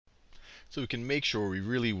so we can make sure we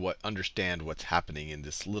really understand what's happening in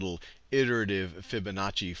this little iterative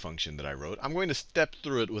Fibonacci function that I wrote. I'm going to step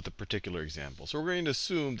through it with a particular example. So we're going to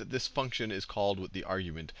assume that this function is called with the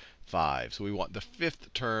argument 5. So we want the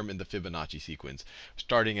fifth term in the Fibonacci sequence,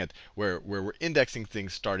 starting at where we're indexing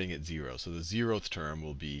things starting at 0. So the 0th term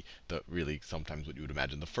will be really sometimes what you would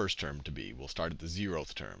imagine the first term to be. We'll start at the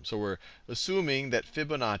 0th term. So we're assuming that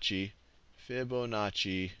Fibonacci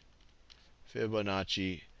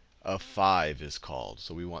of 5 is called.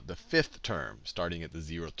 So we want the fifth term starting at the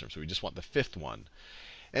 0th term. So we just want the fifth one.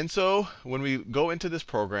 And so when we go into this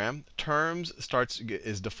program, terms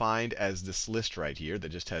is defined as this list right here that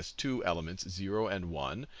just has two elements, 0 and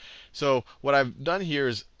 1. So what I've done here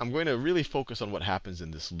is I'm going to really focus on what happens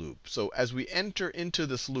in this loop. So as we enter into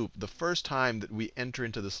this loop, the first time that we enter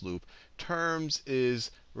into this loop, terms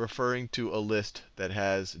is referring to a list that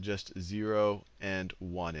has just 0 and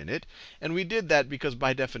 1 in it. And we did that because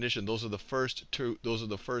by definition, those are the first two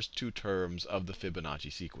terms of the Fibonacci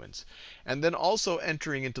sequence. And then also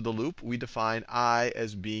entering into the loop, we define I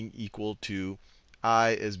as being equal to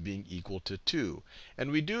 2.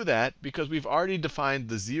 And we do that because we've already defined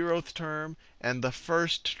the 0th term and the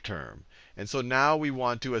first term. And so now we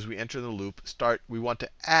want to, as we enter the loop, we want to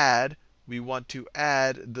add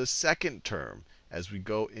the second term as we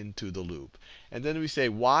go into the loop. And then we say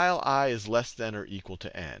while I is less than or equal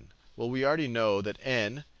to n. Well, we already know that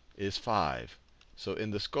n is 5. So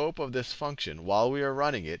in the scope of this function, while we are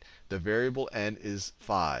running it, the variable n is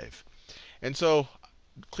 5. And so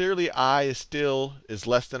clearly I is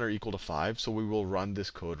less than or equal to 5. So we will run this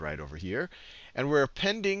code right over here. And we're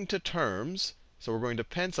appending to terms. So we're going to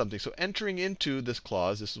append something. So entering into this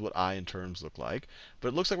clause, this is what I in terms look like. But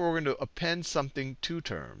it looks like we're going to append something to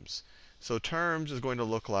terms. So terms is going to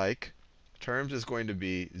look like, terms is going to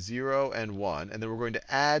be 0 and 1. And then we're going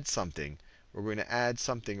to add something. We're going to add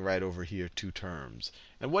something right over here to terms.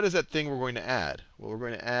 And what is that thing we're going to add? Well, we're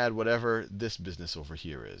going to add whatever this business over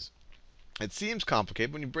here is. It seems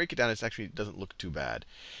complicated. When you break it down, it actually doesn't look too bad.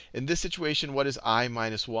 In this situation, what is I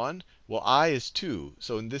minus 1? Well, I is 2.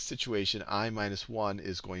 So in this situation, I minus 1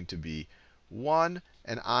 is going to be 1.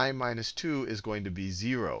 And I minus 2 is going to be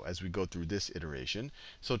 0 as we go through this iteration.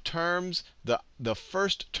 So terms, the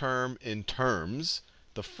first term in terms,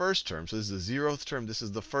 the first term, so this is the 0th term, this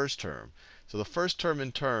is the first term. So the first term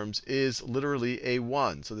in terms is literally a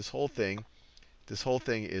 1. So this whole thing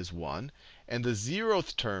is 1. And the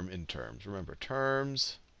 0th term in terms, remember,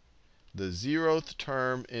 terms, the 0th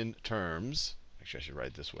term in terms, actually I should write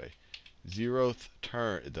it this way. 0th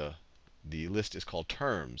term, the list is called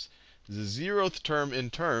terms. The 0th term in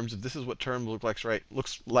terms, if this is what term looks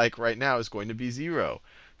like right now, is going to be 0.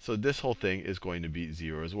 So this whole thing is going to be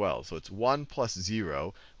 0 as well. So it's 1 plus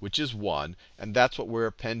 0, which is 1. And that's what we're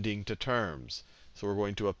appending to terms. So we're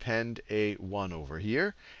going to append a 1 over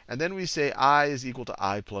here. And then we say I is equal to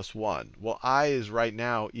I plus 1. Well, I is right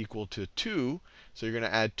now equal to 2. So you're going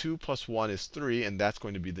to add 2 plus 1 is 3. And that's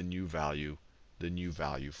going to be the new value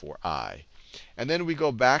for I. And then we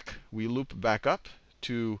go back, we loop back up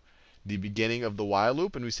to the beginning of the while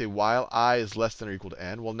loop. And we say while I is less than or equal to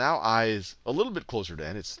n. Well, now I is a little bit closer to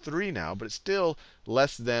n. It's 3 now, but it's still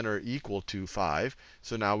less than or equal to 5.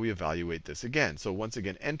 So now we evaluate this again. So once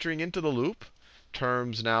again, entering into the loop,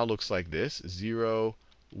 terms now looks like this, 0,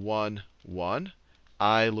 1, 1.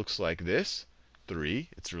 I looks like this, 3.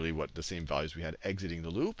 It's really the same values we had exiting the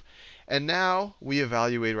loop. And now we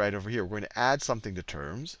evaluate right over here. We're going to add something to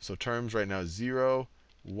terms. So terms right now is 0,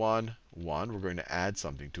 1, 1. We're going to add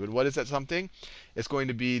something to it. What is that something? It's going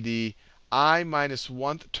to be the I minus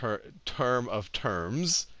 1th term of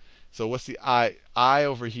terms. So what's the I? I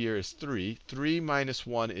over here is 3. 3 minus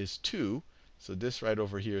 1 is 2. So this right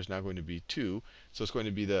over here is now going to be 2. So it's going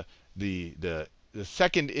to be the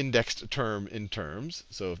second indexed term in terms.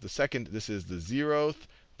 So if the second, this is the 0th,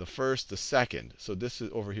 the first, the second. So this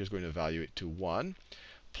over here is going to evaluate to 1.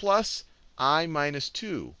 Plus I minus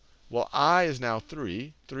 2. Well, I is now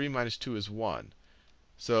 3. 3 minus 2 is 1.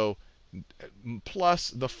 So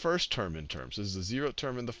plus the first term in terms. So this is the 0th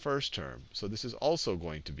term in the first term. So this is also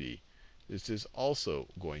going to be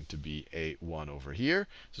a 1 over here.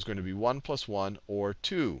 So it's going to be 1 plus 1 or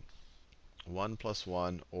 2. 1 plus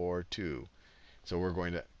 1 or 2. So we're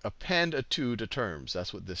going to append a 2 to terms.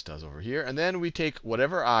 That's what this does over here. And then we take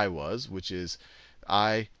whatever I was, which is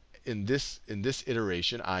I in this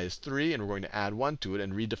iteration, I is 3, and we're going to add 1 to it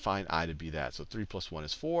and redefine I to be that. So 3 plus 1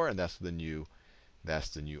 is 4, and that's the new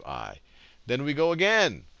I. Then we go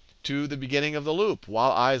again to the beginning of the loop.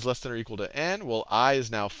 While I is less than or equal to n, well, I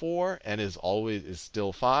is now 4, n is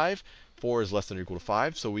still 5. 4 is less than or equal to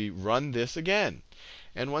 5. So we run this again.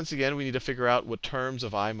 And once again, we need to figure out what terms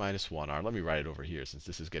of I minus 1 are. Let me write it over here since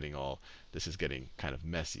this is getting kind of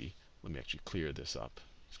messy. Let me actually clear this up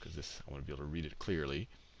because this I want to be able to read it clearly.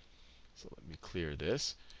 So let me clear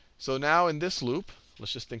this. So now in this loop,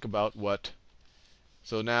 let's just think about what.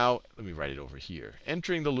 So now let me write it over here.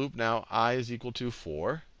 Entering the loop now, I is equal to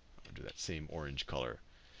 4. I'll do that same orange color.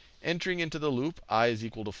 Entering into the loop, I is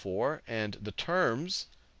equal to 4, and the terms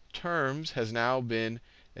has now been,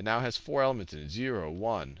 it now has 4 elements in it: 0,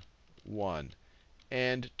 1, 1,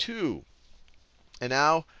 and 2. And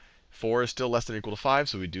now 4 is still less than or equal to 5,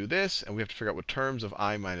 so we do this, and we have to figure out what terms of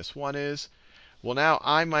I minus 1 is. Well, now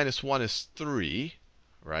I minus 1 is 3,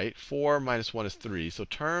 right? 4 minus 1 is 3. So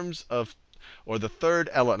terms of, or the third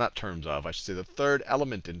element, not terms of, I should say the third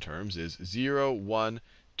element in terms is 0, 1,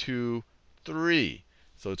 2, 3.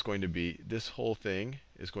 So it's going to be, this whole thing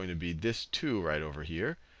is going to be this 2 right over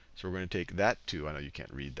here. So we're going to take that 2. I know you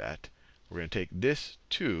can't read that. We're going to take this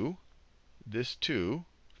 2,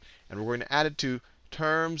 and we're going to add it to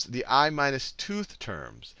terms, the I minus 2th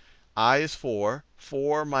terms. I is 4.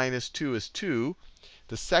 4 minus 2 is 2.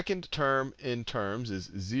 The second term in terms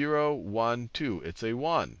is 0, 1, 2. It's a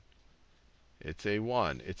 1. It's a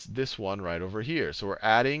 1. It's this one right over here. So we're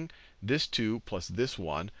adding this 2 plus this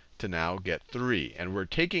 1 to now get 3. And we're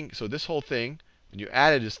taking, so this whole thing, when you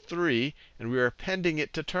add it, is 3, and we are appending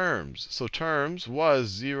it to terms. So terms was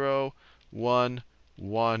 0, 1,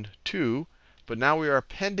 1, 2. But now we are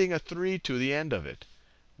appending a 3 to the end of it.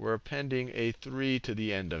 We're appending a 3 to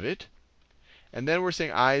the end of it. And then we're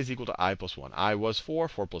saying I is equal to I plus 1. I was 4.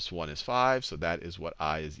 4 plus 1 is 5. So that is what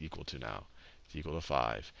I is equal to now. It's equal to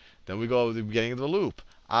 5. Then we go to the beginning of the loop.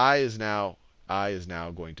 I is now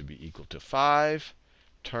going to be equal to 5.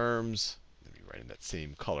 Terms, let me write in that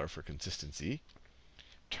same color for consistency.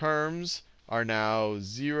 Terms are now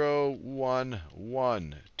 0, 1,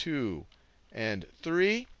 1, 2, and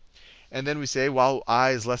 3. And then we say, well,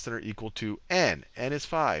 I is less than or equal to n. N is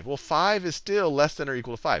 5. Well, 5 is still less than or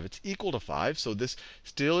equal to 5. It's equal to 5, so this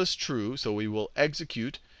still is true. So we will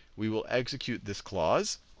execute this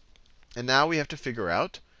clause. And now we have to figure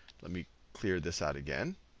out, let me clear this out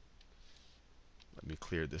again.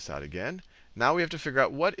 Now we have to figure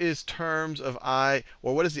out what is terms of I,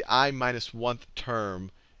 or what is the I minus 1th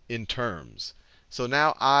term in terms. So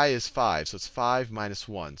now I is 5, so it's 5 minus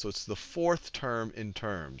 1. So it's the 4th term in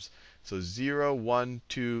terms. So 0, 1,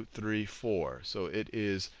 2, 3, 4. So it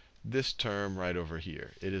is this term right over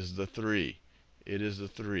here. It is the 3. It is the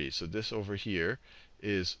 3. So this over here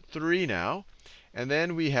is 3 now. And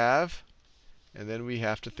then we have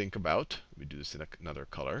to think about, let me do this in another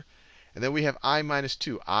color. And then we have I minus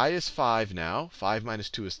 2. I is 5 now. 5 minus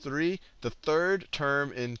 2 is 3. The third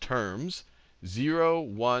term in terms, 0,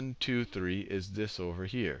 1, 2, 3, is this over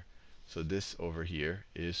here. So this over here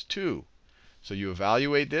is 2. So you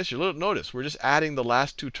evaluate this. You'll notice we're just adding the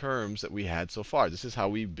last two terms that we had so far. This is how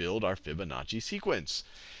we build our Fibonacci sequence.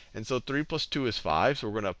 And so 3 plus 2 is 5. So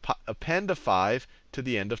we're going to append a 5 to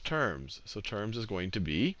the end of terms. So terms is going to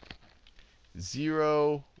be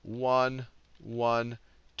 0, 1, 1,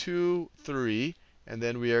 2, 3. And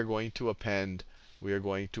then we are going to append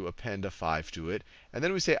a 5 to it. And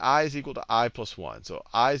then we say I is equal to I plus 1. So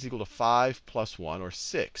I is equal to 5 plus 1, or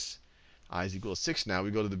 6. I is equal to 6 now.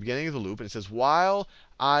 We go to the beginning of the loop, and it says while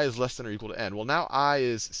I is less than or equal to n. Well, now I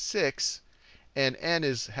is 6, and n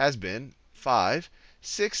has been 5.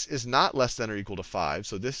 6 is not less than or equal to 5.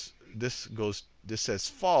 So this says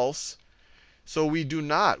false. So we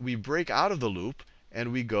break out of the loop,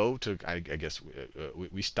 and we go to, I guess,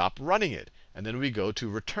 we stop running it. And then we go to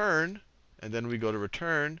return,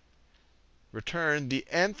 return the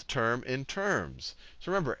nth term in terms.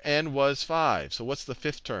 So remember, n was 5. So what's the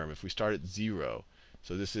 5th term if we start at 0?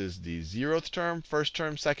 So this is the 0th term, 1st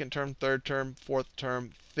term, 2nd term, 3rd term, 4th term,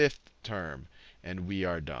 5th term. And we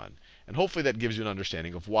are done. And hopefully that gives you an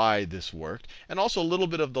understanding of why this worked, and also a little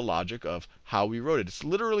bit of the logic of how we wrote it. It's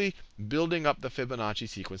literally building up the Fibonacci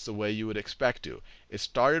sequence the way you would expect to. It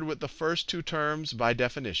started with the first two terms by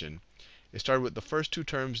definition. And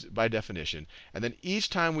then each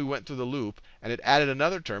time we went through the loop and it added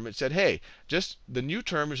another term, it said, hey, just the new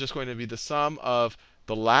term is just going to be the sum of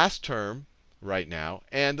the last term right now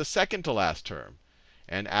and the second to last term.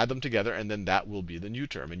 And add them together, and then that will be the new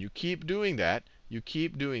term. And you keep doing that.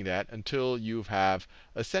 Until you've added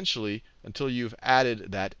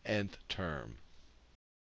that nth term.